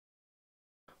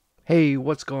Hey,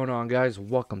 what's going on, guys?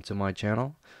 Welcome to my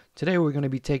channel. Today we're going to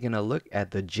be taking a look at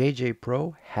the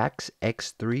JJPRO HAX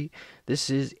X3.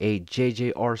 This is a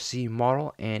JJRC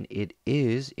model and it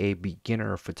is a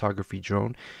beginner photography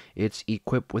drone. It's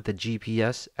equipped with a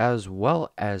GPS as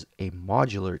well as a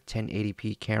modular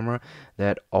 1080p camera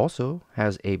that also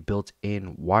has a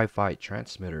built-in Wi-Fi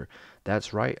transmitter.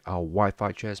 That's right, a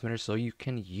Wi-Fi transmitter, so you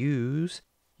can use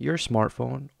your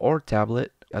smartphone or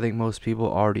tablet. I think most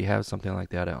people already have something like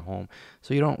that at home,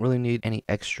 so you don't really need any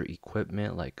extra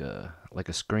equipment like a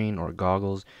screen or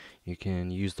goggles. You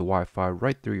can use the Wi-Fi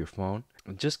right through your phone.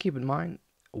 Just keep in mind,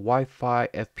 Wi-Fi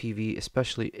FPV,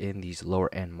 especially in these lower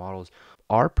end models,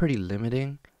 are pretty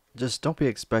limiting. Just don't be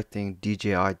expecting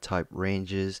DJI type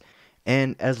ranges.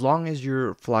 And as long as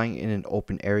you're flying in an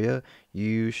open area,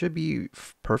 you should be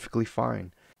perfectly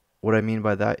fine. What I mean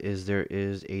by that is there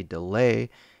is a delay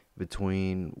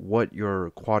between what your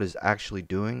quad is actually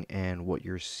doing and what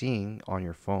you're seeing on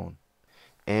your phone.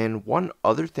 And one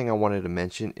other thing I wanted to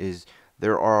mention is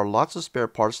there are lots of spare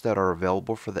parts that are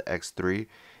available for the X3.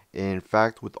 In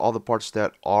fact, with all the parts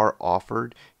that are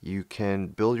offered, you can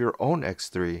build your own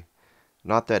X3.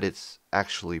 Not that it's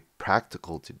actually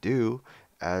practical to do,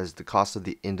 as the cost of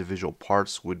the individual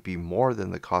parts would be more than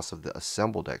the cost of the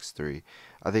assembled X3.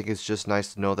 I think it's just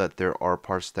nice to know that there are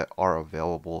parts that are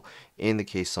available in the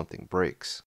case something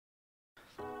breaks.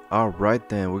 Alright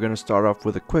then, we're going to start off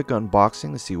with a quick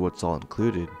unboxing to see what's all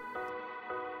included.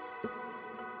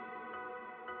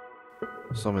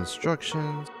 Some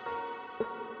instructions.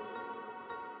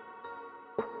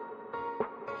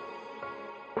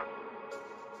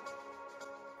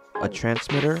 A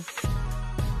transmitter.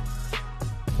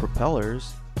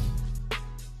 Propellers.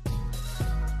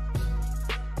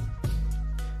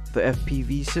 The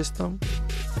FPV system.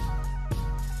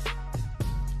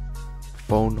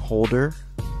 Phone holder.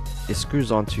 It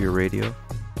screws onto your radio.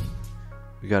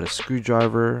 We got a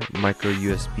screwdriver, micro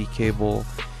USB cable,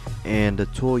 and a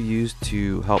tool used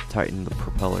to help tighten the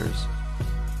propellers.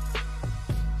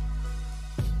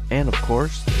 And of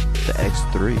course, the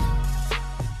X3.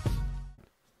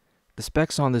 The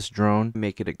specs on this drone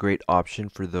make it a great option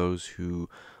for those who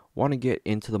want to get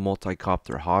into the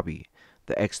multi-copter hobby.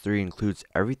 The X3 includes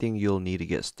everything you'll need to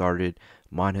get started,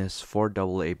 minus 4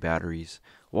 AA batteries.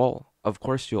 Well, of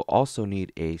course you'll also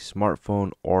need a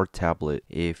smartphone or tablet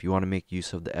if you want to make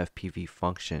use of the FPV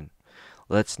function.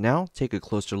 Let's now take a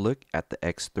closer look at the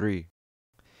X3.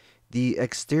 The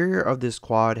exterior of this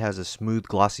quad has a smooth,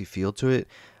 glossy feel to it.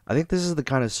 I think this is the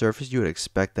kind of surface you would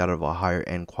expect out of a higher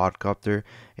end quadcopter.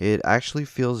 It actually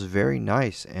feels very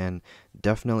nice and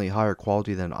definitely higher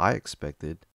quality than I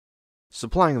expected.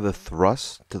 Supplying the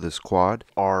thrust to this quad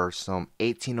are some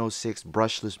 1806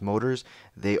 brushless motors.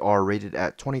 They are rated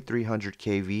at 2300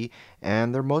 kV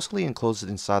and they're mostly enclosed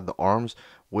inside the arms,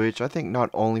 which I think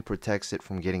not only protects it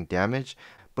from getting damaged,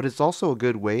 but it's also a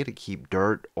good way to keep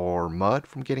dirt or mud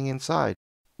from getting inside.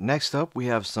 Next up, we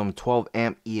have some 12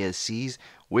 amp ESCs,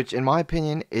 which in my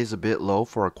opinion is a bit low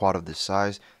for a quad of this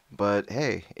size, but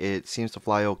hey, it seems to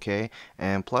fly okay,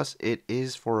 and plus it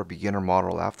is for a beginner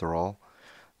model after all.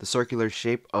 The circular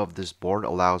shape of this board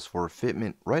allows for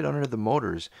fitment right under the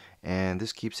motors, and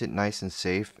this keeps it nice and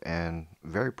safe and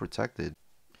very protected.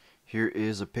 Here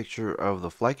is a picture of the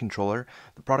flight controller.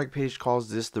 The product page calls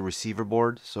this the receiver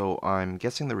board, so I'm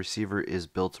guessing the receiver is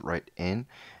built right in,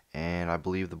 and I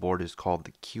believe the board is called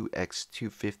the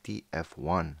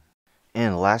QX250F1.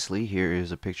 And lastly, here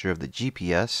is a picture of the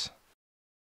GPS.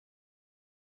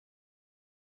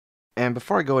 And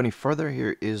before I go any further,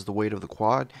 here is the weight of the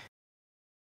quad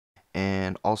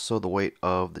and also the weight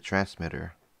of the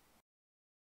transmitter.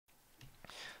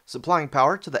 Supplying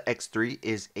power to the X3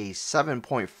 is a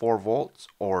 7.4 volts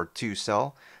or 2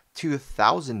 cell,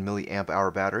 2000 milliamp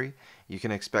hour battery. You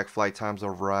can expect flight times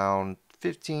of around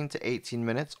 15 to 18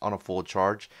 minutes on a full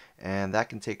charge, and that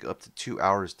can take up to 2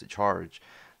 hours to charge.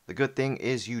 The good thing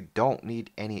is you don't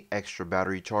need any extra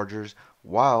battery chargers,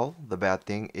 while the bad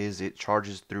thing is it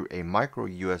charges through a micro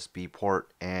USB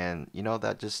port, and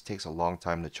that just takes a long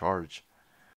time to charge.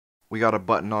 We got a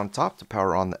button on top to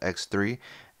power on the X3,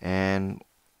 and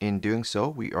in doing so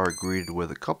we are greeted with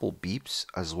a couple beeps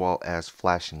as well as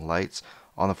flashing lights.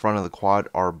 On the front of the quad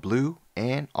are blue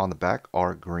and on the back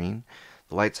are green.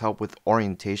 The lights help with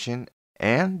orientation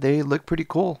and they look pretty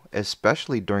cool,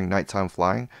 especially during nighttime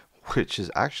flying, which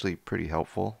is actually pretty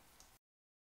helpful.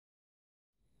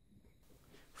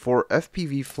 For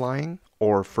FPV flying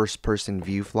or first-person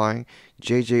view flying,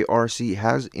 JJRC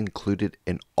has included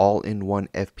an all-in-one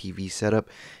FPV setup,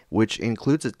 which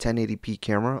includes a 1080p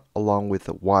camera along with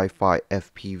a Wi-Fi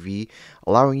FPV,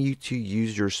 allowing you to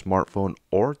use your smartphone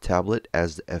or tablet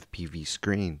as the FPV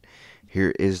screen.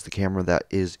 Here is the camera that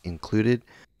is included.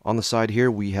 On the side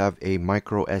here, we have a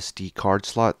micro SD card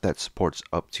slot that supports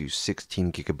up to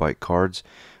 16 gigabyte cards,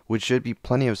 which should be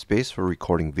plenty of space for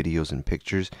recording videos and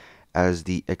pictures, as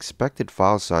the expected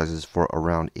file sizes for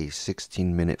around a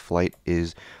 16-minute flight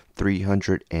is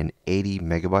 380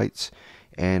 megabytes,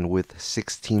 and with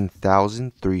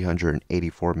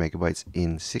 16,384 megabytes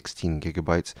in 16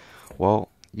 gigabytes, well,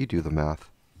 you do the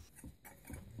math.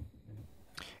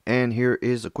 And here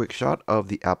is a quick shot of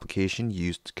the application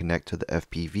used to connect to the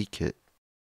FPV kit.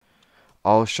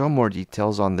 I'll show more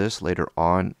details on this later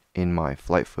on in my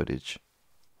flight footage.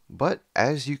 But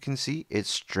as you can see, it's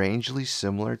strangely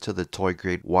similar to the toy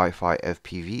grade Wi-Fi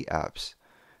FPV apps.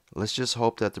 Let's just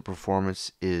hope that the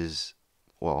performance is,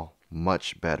 well,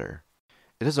 much better.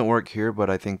 It doesn't work here, but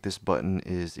I think this button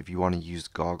is if you want to use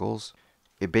goggles.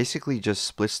 It basically just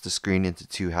splits the screen into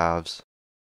two halves.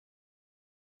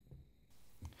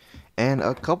 And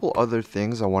a couple other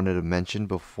things I wanted to mention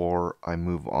before I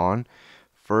move on.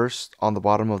 First, on the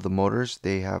bottom of the motors,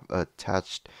 they have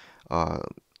attached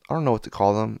I don't know what to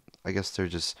call them. I guess they're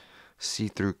just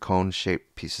see-through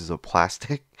cone-shaped pieces of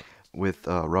plastic with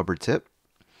a rubber tip.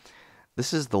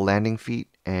 This is the landing feet,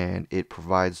 and it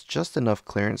provides just enough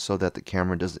clearance so that the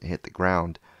camera doesn't hit the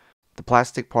ground. The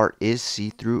plastic part is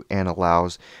see-through and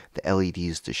allows the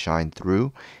LEDs to shine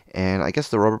through, and I guess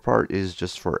the rubber part is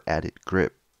just for added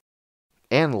grip.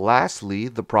 And lastly,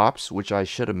 the props, which I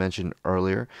should have mentioned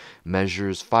earlier,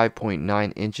 measures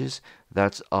 5.9 inches.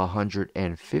 That's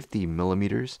 150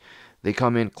 millimeters. They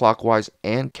come in clockwise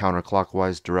and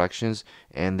counterclockwise directions,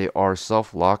 and they are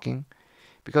self-locking.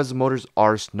 Because the motors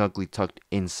are snugly tucked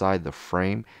inside the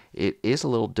frame, it is a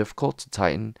little difficult to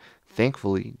tighten.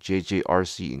 Thankfully,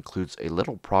 JJRC includes a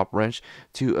little prop wrench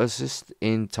to assist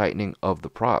in tightening of the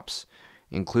props.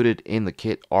 Included in the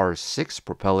kit are 6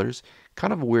 propellers,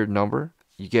 kind of a weird number.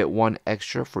 You get 1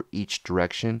 extra for each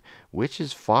direction, which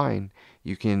is fine.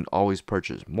 You can always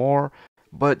purchase more,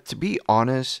 but to be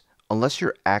honest, unless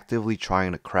you're actively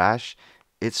trying to crash,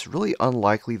 it's really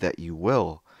unlikely that you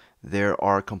will. There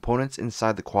are components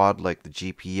inside the quad like the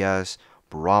GPS,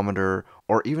 barometer,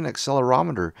 or even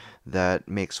accelerometer that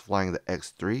makes flying the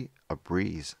X3 a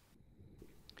breeze.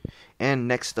 And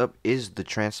next up is the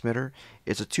transmitter.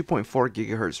 It's a 2.4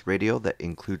 gigahertz radio that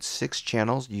includes 6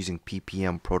 channels using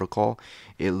PPM protocol.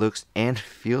 It looks and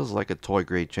feels like a toy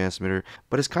grade transmitter,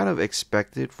 but it's kind of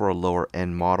expected for a lower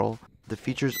end model. The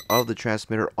features of the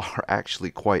transmitter are actually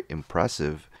quite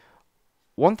impressive.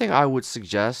 One thing I would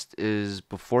suggest is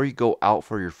before you go out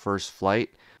for your first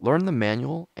flight, learn the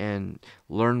manual and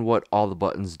learn what all the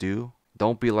buttons do.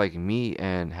 Don't be like me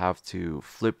and have to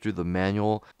flip through the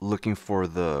manual looking for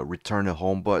the return to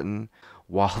home button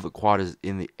while the quad is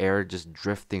in the air just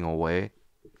drifting away.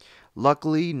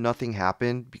 Luckily, nothing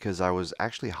happened because I was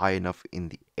actually high enough in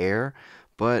the air,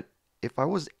 but if I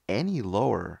was any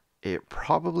lower, it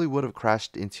probably would have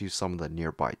crashed into some of the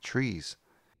nearby trees.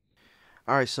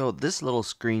 Alright, so this little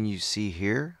screen you see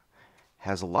here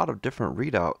has a lot of different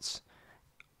readouts.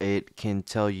 It can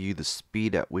tell you the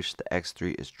speed at which the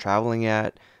X3 is traveling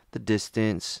at, the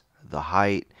distance, the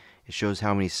height. It shows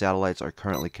how many satellites are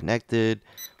currently connected,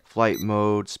 flight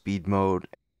mode, speed mode,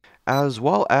 as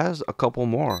well as a couple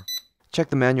more. Check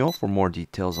the manual for more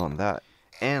details on that.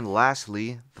 And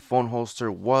lastly, the phone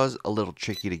holster was a little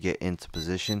tricky to get into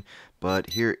position,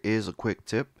 but here is a quick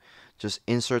tip. Just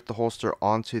insert the holster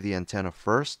onto the antenna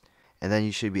first, and then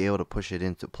you should be able to push it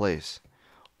into place.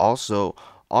 Also,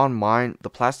 on mine, the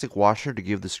plastic washer to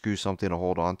give the screw something to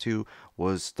hold on to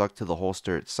was stuck to the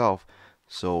holster itself,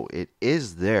 so it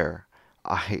is there.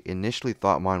 I initially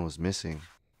thought mine was missing.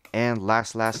 And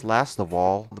last of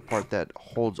all, the part that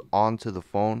holds onto the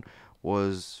phone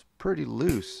was pretty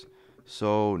loose.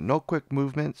 So no quick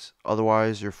movements,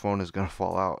 otherwise your phone is gonna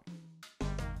fall out.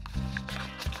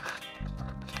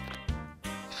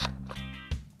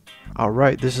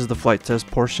 Alright, this is the flight test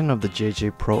portion of the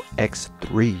JJPRO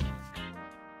X3.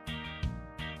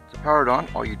 Powered on,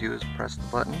 all you do is press the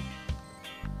button,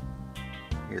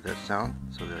 hear that sound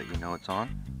so that you know it's on.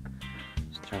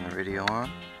 Just turn the radio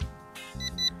on.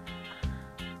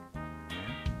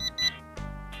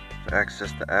 To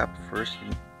access the app, first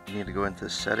you need to go into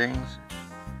settings,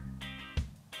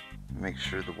 make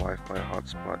sure the Wi-Fi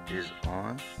hotspot is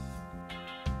on.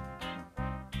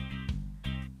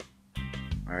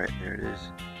 Alright, there it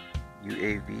is.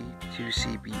 UAV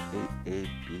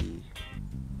 2CB8AB.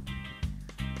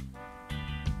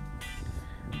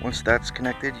 Once that's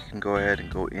connected, you can go ahead and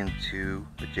go into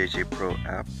the JJPRO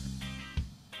app,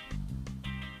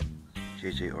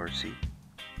 JJRC.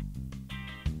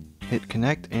 Hit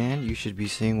connect and you should be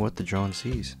seeing what the drone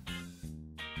sees.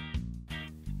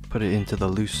 Put it into the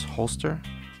loose holster.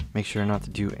 Make sure not to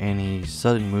do any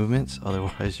sudden movements,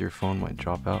 otherwise your phone might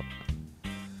drop out.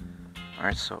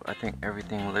 Alright, so I think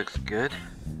everything looks good.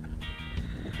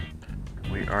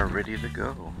 We are ready to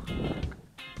go.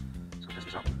 So this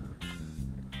is up.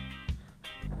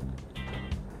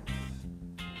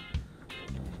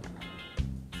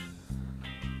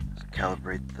 Let's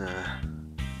calibrate the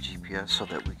GPS so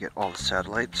that we get all the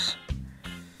satellites.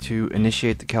 To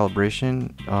initiate the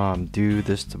calibration, do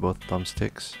this to both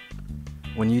thumbsticks.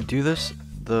 When you do this,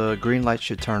 the green light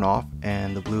should turn off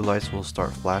and the blue lights will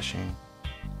start flashing.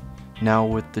 Now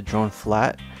with the drone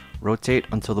flat, rotate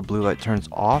until the blue light turns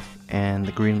off and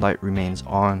the green light remains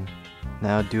on.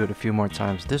 Now do it a few more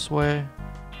times this way,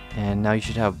 and now you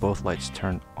should have both lights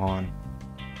turned on.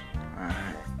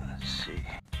 Alright, let's see.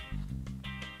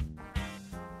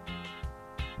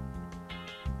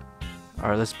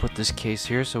 Alright, let's put this case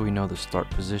here so we know the start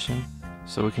position,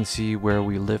 so we can see where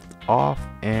we lift off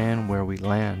and where we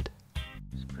land.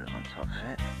 Let's put it on top of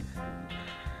it.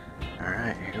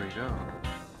 Alright, here we go.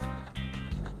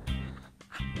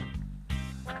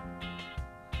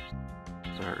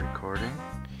 Start recording.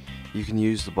 You can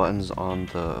use the buttons on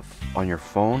your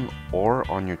phone or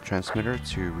on your transmitter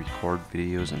to record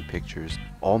videos and pictures.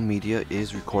 All media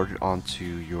is recorded onto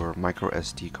your micro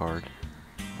SD card.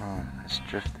 Oh, it's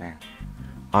drifting.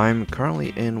 I'm currently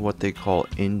in what they call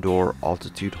indoor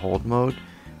altitude hold mode,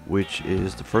 which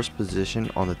is the first position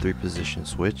on the 3-position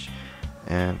switch,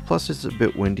 and plus it's a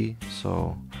bit windy,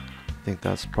 so I think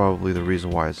that's probably the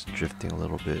reason why it's drifting a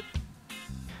little bit.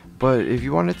 But if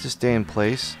you want it to stay in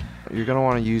place, you're going to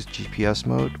want to use GPS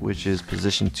mode, which is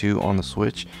position 2 on the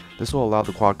switch. This will allow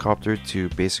the quadcopter to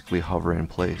basically hover in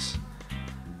place.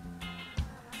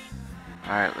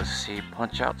 Alright, let's see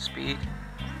punch out speed.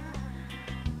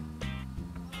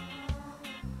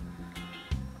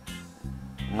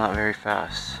 Not very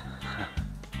fast.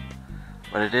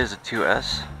 But it is a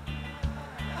 2S,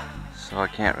 so I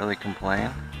can't really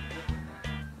complain.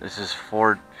 This is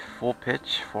full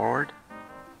pitch forward.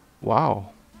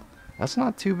 Wow, that's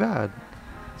not too bad.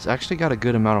 It's actually got a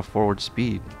good amount of forward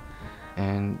speed,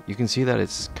 and you can see that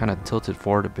it's kind of tilted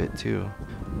forward a bit too,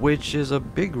 which is a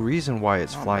big reason why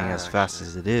it's flying as fast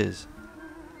as it is.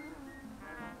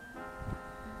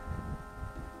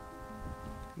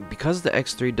 Because the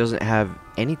X3 doesn't have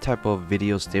any type of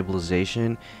video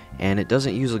stabilization and it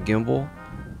doesn't use a gimbal,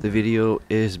 the video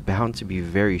is bound to be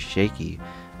very shaky.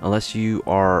 Unless you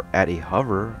are at a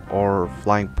hover or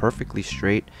flying perfectly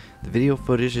straight, the video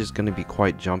footage is going to be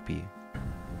quite jumpy.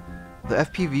 The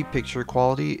FPV picture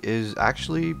quality is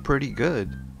actually pretty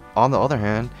good. On the other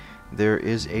hand, there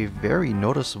is a very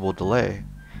noticeable delay.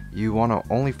 You want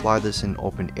to only fly this in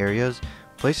open areas,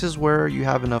 places where you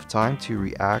have enough time to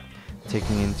react,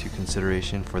 taking into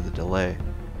consideration for the delay.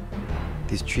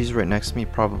 These trees right next to me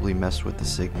probably messed with the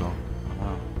signal.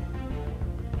 Wow.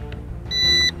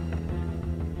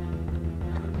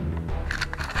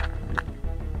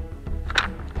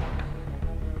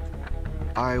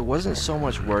 I wasn't so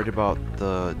much worried about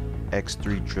the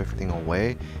X3 drifting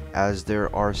away, as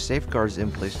there are safeguards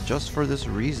in place just for this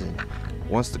reason.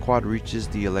 Once the quad reaches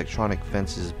the electronic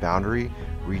fence's boundary,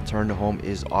 return to home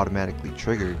is automatically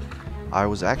triggered. I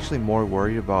was actually more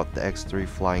worried about the X3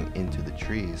 flying into the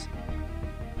trees.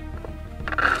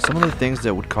 Some of the things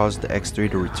that would cause the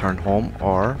X3 to return home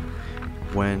are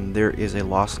when there is a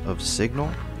loss of signal,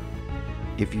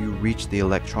 if you reach the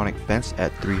electronic fence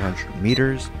at 300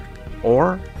 meters,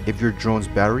 or if your drone's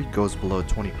battery goes below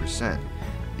 20%.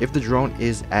 If the drone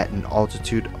is at an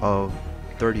altitude of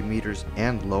 30 meters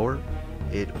and lower,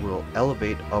 it will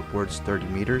elevate upwards 30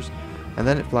 meters and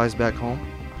then it flies back home.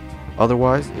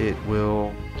 Otherwise, it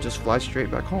will just fly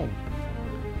straight back home.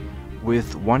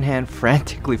 With one hand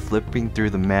frantically flipping through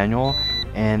the manual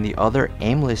and the other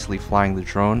aimlessly flying the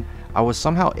drone, I was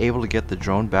somehow able to get the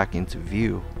drone back into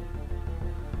view.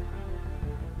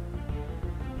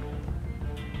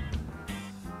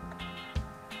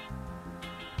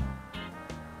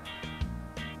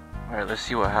 Alright, let's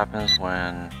see what happens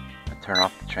when I turn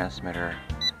off the transmitter.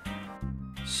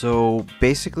 So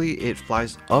basically it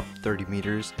flies up 30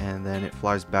 meters and then it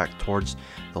flies back towards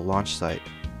the launch site.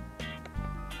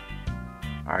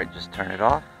 Alright, just turn it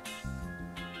off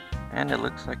and it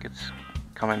looks like it's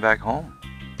coming back home.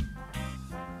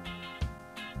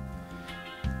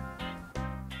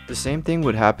 The same thing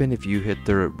would happen if you hit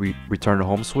the return to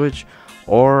home switch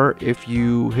or if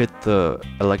you hit the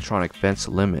electronic fence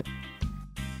limit.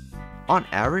 On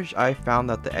average, I found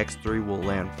that the X3 will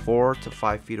land 4 to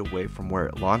 5 feet away from where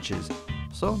it launches,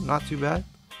 so not too bad.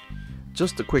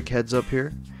 Just a quick heads up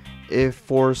here, if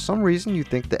for some reason you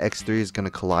think the X3 is going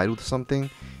to collide with something,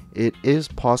 it is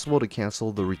possible to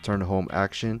cancel the return home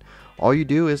action. All you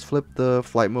do is flip the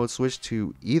flight mode switch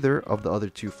to either of the other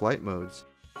two flight modes.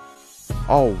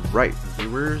 Alright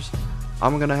viewers,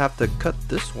 I'm gonna have to cut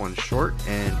this one short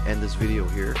and end this video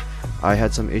here. I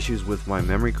had some issues with my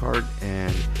memory card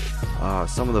and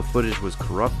some of the footage was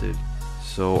corrupted,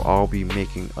 so I'll be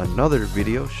making another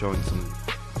video showing some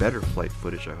better flight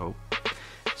footage, I hope.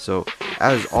 So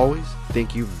as always,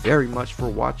 thank you very much for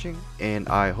watching, and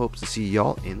I hope to see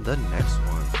y'all in the next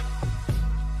one.